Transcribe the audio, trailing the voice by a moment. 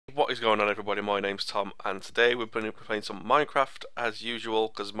What is going on, everybody? My name's Tom, and today we're going to be playing some Minecraft as usual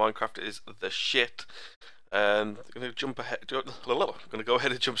because Minecraft is the shit. I'm going to jump ahead. I'm going to go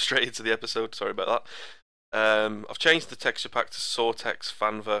ahead and jump straight into the episode. Sorry about that. I've changed the texture pack to Sortex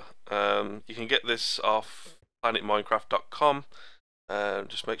Fanva. You can get this off planetminecraft.com.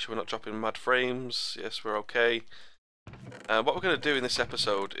 Just make sure we're not dropping mad frames. Yes, we're okay. What we're going to do in this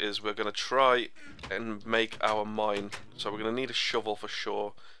episode is we're going to try and make our mine. So we're going to need a shovel for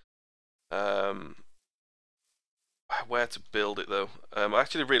sure. Where to build it though? I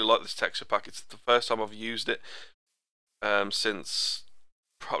actually really like this texture pack. It's the first time I've used it since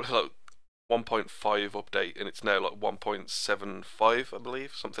probably like 1.5 update, and it's now like 1.75, I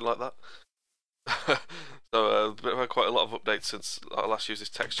believe, something like that. So quite a lot of updates since I last used this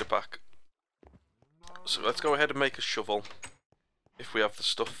texture pack. So let's go ahead and make a shovel if we have the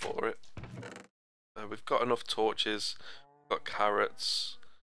stuff for it. We've got enough torches, we've got carrots.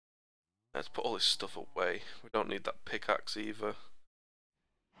 Let's put all this stuff away. We don't need that pickaxe either.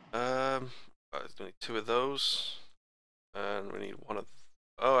 Right, we need 2 of those, and we need 1 of.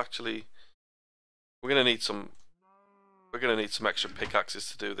 Oh, actually, we're gonna need some. We're gonna need some extra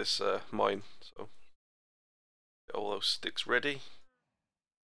pickaxes to do this mine. So get all those sticks ready.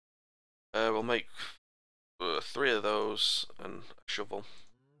 We'll make 3 of those and a shovel.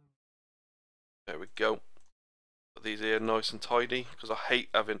 There we go. Put these here nice and tidy because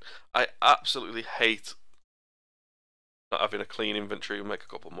I absolutely hate not having a clean inventory. We'll make a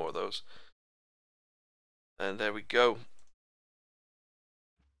couple more of those. And there we go.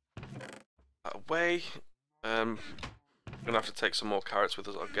 That away. I'm gonna have to take some more carrots with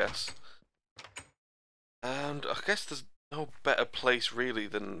us, I guess. And I guess there's no better place really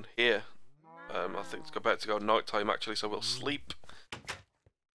than here. I think it's about to go night time actually, so we'll sleep.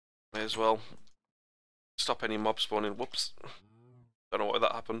 May as well stop any mob spawning. Whoops. Don't know why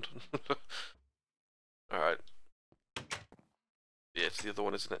that happened. Alright. Yeah, it's the other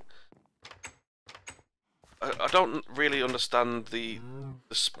one, isn't it? I don't really understand the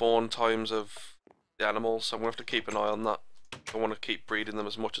spawn times of the animals, so I'm going to have to keep an eye on that. I want to keep breeding them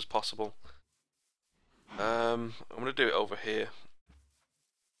as much as possible. I'm going to do it over here.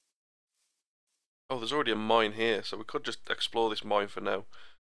 Oh, there's already a mine here, so we could just explore this mine for now.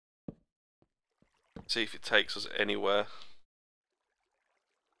 See if it takes us anywhere.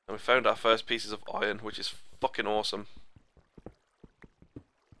 And we found our first pieces of iron, which is fucking awesome.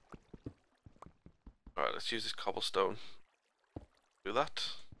 Alright, let's use this cobblestone. Do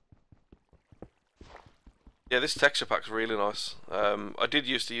that. Yeah, this texture pack's really nice. I did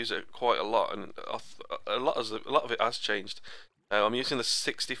used to use it quite a lot, and a lot of it has changed. I'm using the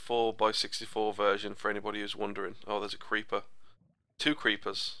 64 by 64 version for anybody who's wondering. Oh, there's a creeper. 2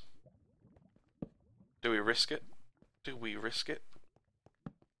 creepers. Do we risk it? Do we risk it?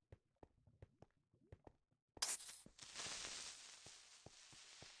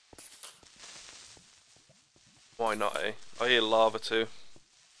 Why not, eh? I hear lava too.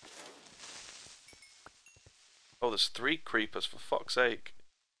 Oh, there's 3 creepers, for fuck's sake.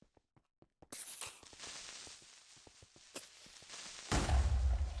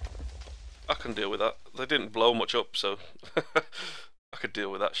 I can deal with that. They didn't blow much up, so I could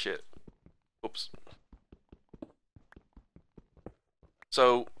deal with that shit. Oops.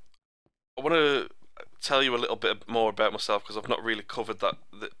 So, I want to tell you a little bit more about myself because I've not really covered the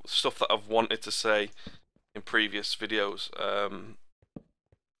stuff that I've wanted to say in previous videos.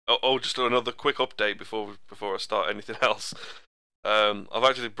 Just another quick update before I start anything else. I've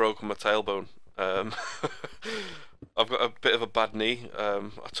actually broken my tailbone. I've got a bit of a bad knee.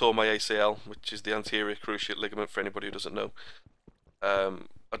 I tore my ACL, which is the anterior cruciate ligament for anybody who doesn't know.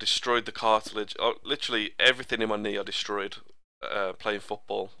 I destroyed the cartilage. Literally everything in my knee I destroyed playing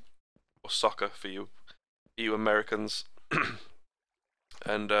football or soccer for you Americans.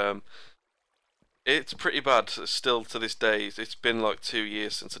 And it's pretty bad still to this day. It's been like 2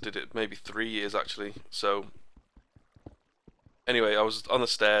 years since I did it, maybe 3 years actually. So anyway, I was on the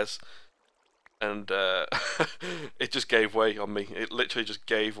stairs and it just gave way on me. It literally just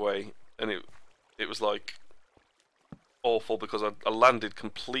gave way, and it was like awful because I landed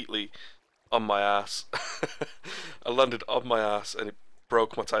completely on my ass. I landed on my ass and it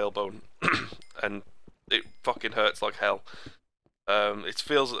broke my tailbone and it fucking hurts like hell. It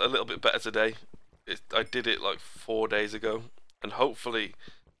feels a little bit better today. I did it like 4 days ago, and hopefully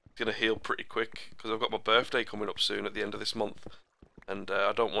it's gonna heal pretty quick because I've got my birthday coming up soon at the end of this month, and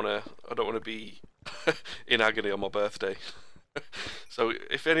I don't wanna be in agony on my birthday. So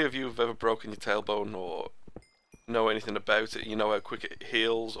if any of you have ever broken your tailbone or know anything about it, you know how quick it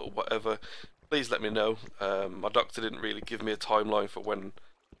heals or whatever, please let me know. My doctor didn't really give me a timeline for when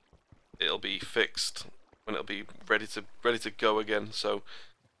it'll be fixed, when it'll be ready to go again. So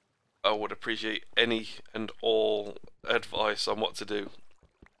I would appreciate any and all advice on what to do.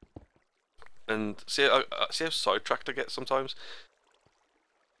 And see how sidetracked I get sometimes.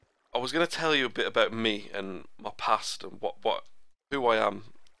 I was gonna tell you a bit about me and my past and who I am,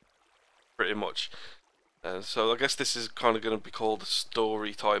 pretty much. So I guess this is kind of gonna be called a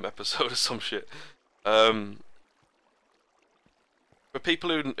story time episode or some shit. For people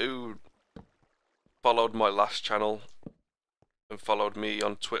who followed my last channel and followed me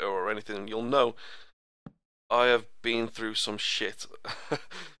on Twitter or anything, you'll know I have been through some shit.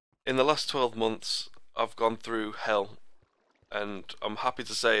 In the last 12 months, I've gone through hell, and I'm happy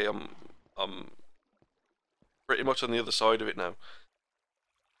to say I'm pretty much on the other side of it now.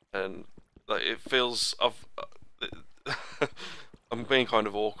 And like it feels I'm being kind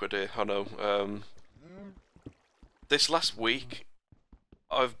of awkward here, I know. This last week,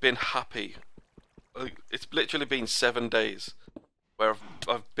 I've been happy. It's literally been 7 days where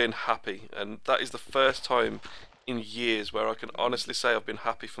I've been happy, and that is the first time in years where I can honestly say I've been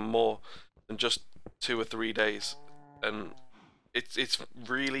happy for more than just 2 or 3 days, and it's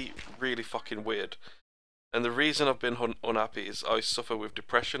really fucking weird. And the reason I've been unhappy is I suffer with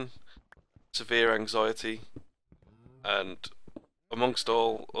depression, severe anxiety, and amongst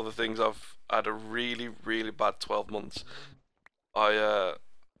all other things, I've had a really bad 12 months. I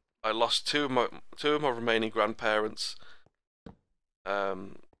lost two of my remaining grandparents.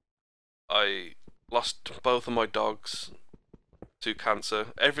 I lost both of my dogs to cancer.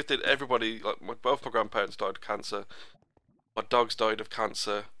 Everybody, like both my grandparents died of cancer. My dogs died of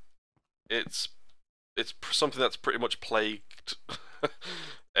cancer. It's something that's pretty much plagued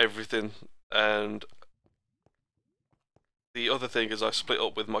everything. And the other thing is I split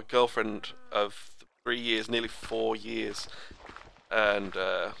up with my girlfriend of 3 years, nearly 4 years, and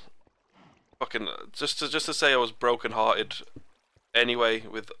fucking just to say I was broken-hearted anyway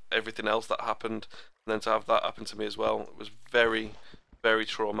with everything else that happened, and then to have that happen to me as well, it was very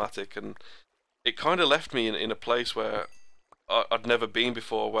traumatic, and it kind of left me in a place where I'd never been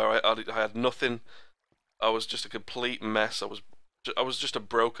before, where I had nothing. I was just a complete mess. I was just a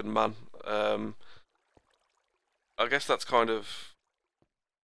broken man. I guess that's kind of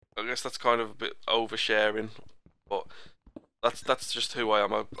a bit oversharing, but that's just who I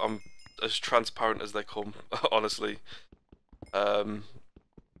am. I'm as transparent as they come, honestly. I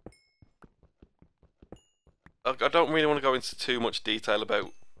don't really want to go into too much detail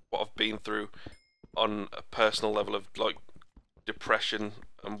about what I've been through on a personal level of like depression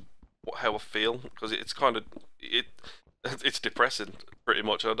and how I feel, because it's kind of it's depressing pretty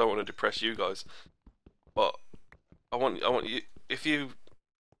much. I don't want to depress you guys, but I want you, if you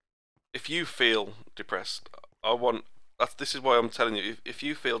feel depressed, this is why I'm telling you, if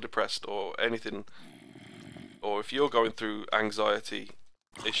you feel depressed or anything, or if you're going through anxiety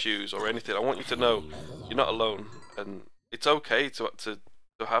issues or anything, I want you to know you're not alone, and it's okay to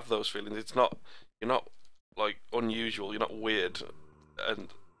have those feelings. You're not like unusual, you're not weird. And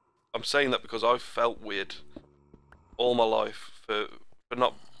I'm saying that because I've felt weird all my life for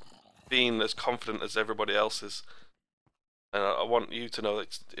not being as confident as everybody else is. And I want you to know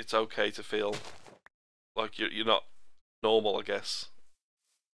that it's okay to feel like you're not normal, I guess.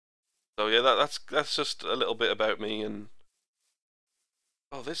 So yeah, that's just a little bit about me. And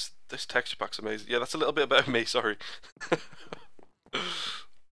oh, this texture pack's amazing. Yeah, that's a little bit about me. Sorry.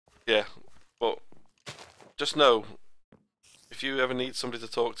 Yeah, but just know, if you ever need somebody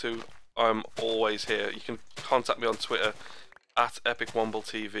to talk to, I'm always here. You can contact me on Twitter at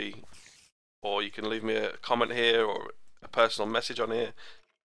EpicWombleTV, or you can leave me a comment here or a personal message on here,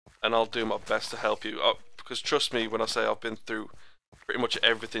 and I'll do my best to help you. Because trust me when I say I've been through pretty much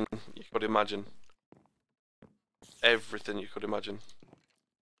everything you could imagine. Everything you could imagine.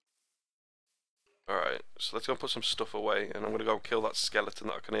 Alright, so let's go and put some stuff away, and I'm going to go and kill that skeleton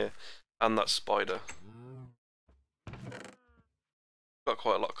that I can hear, and that spider. Got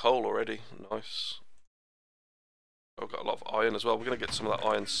quite a lot of coal already, nice. I've got a lot of iron as well, we're going to get some of that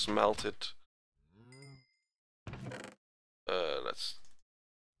iron smelted. Let's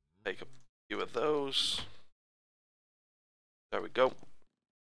take a few of those. There we go.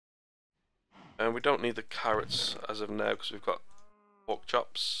 And we don't need the carrots as of now because we've got pork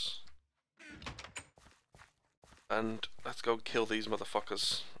chops. And let's go kill these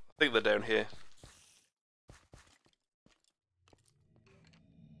motherfuckers. I think they're down here.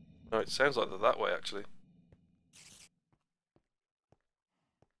 No, it sounds like they're that way actually.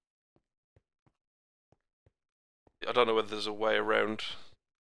 I don't know whether there's a way around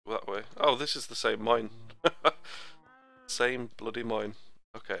that way. Oh, this is the same mine. Same bloody mine.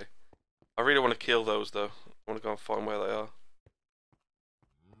 Okay. I really want to kill those though. I want to go and find where they are.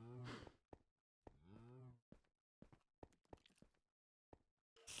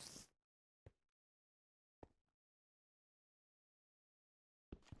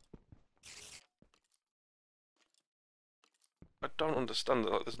 I don't understand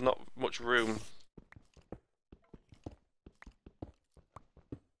that. Like, there's not much room.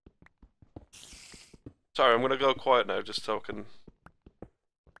 Sorry, I'm gonna go quiet now just so I can.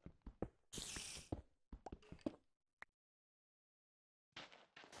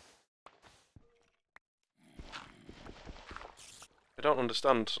 I don't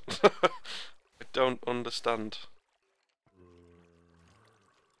understand. I don't understand.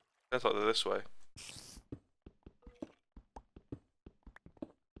 Sounds like they're this way.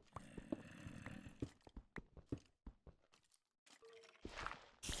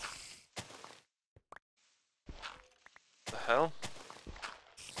 The hell?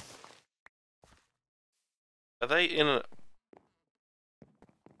 Are they in a...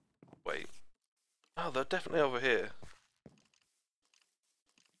 Wait. Oh, they're definitely over here.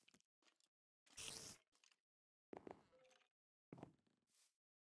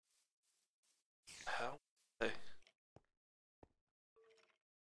 The hell? Hey.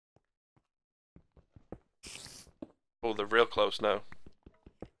 Oh, they're real close now.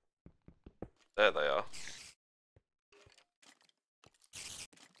 There they are.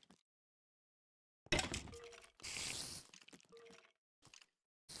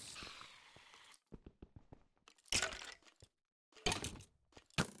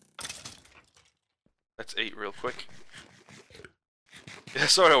 Let's eat real quick. Yeah,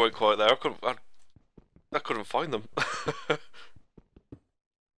 sorry I went quiet there. I couldn't find them.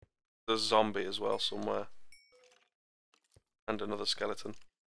 There's a zombie as well somewhere. And another skeleton.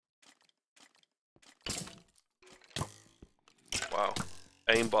 Wow.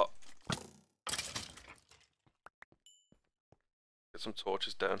 Aimbot. Get some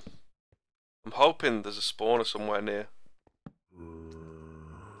torches down. I'm hoping there's a spawner somewhere near.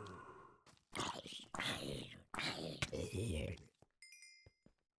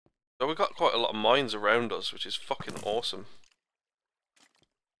 So we've got quite a lot of mines around us, which is fucking awesome.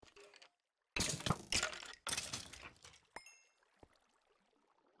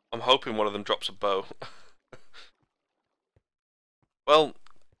 I'm hoping one of them drops a bow. Well,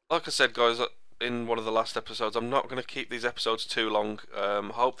 like I said guys, in one of the last episodes, I'm not going to keep these episodes too long.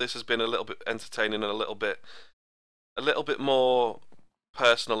 Hope this has been a little bit entertaining and a little bit more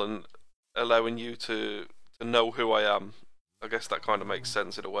personal and allowing you to know who I am. I guess that kind of makes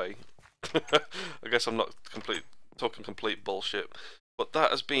sense in a way. I guess I'm not talking complete bullshit. But that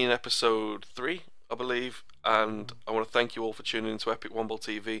has been episode 3, I believe, and I want to thank you all for tuning into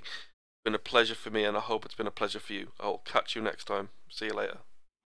EpicWombleTV. It's been a pleasure for me, and I hope it's been a pleasure for you. I'll catch you next time. See you later.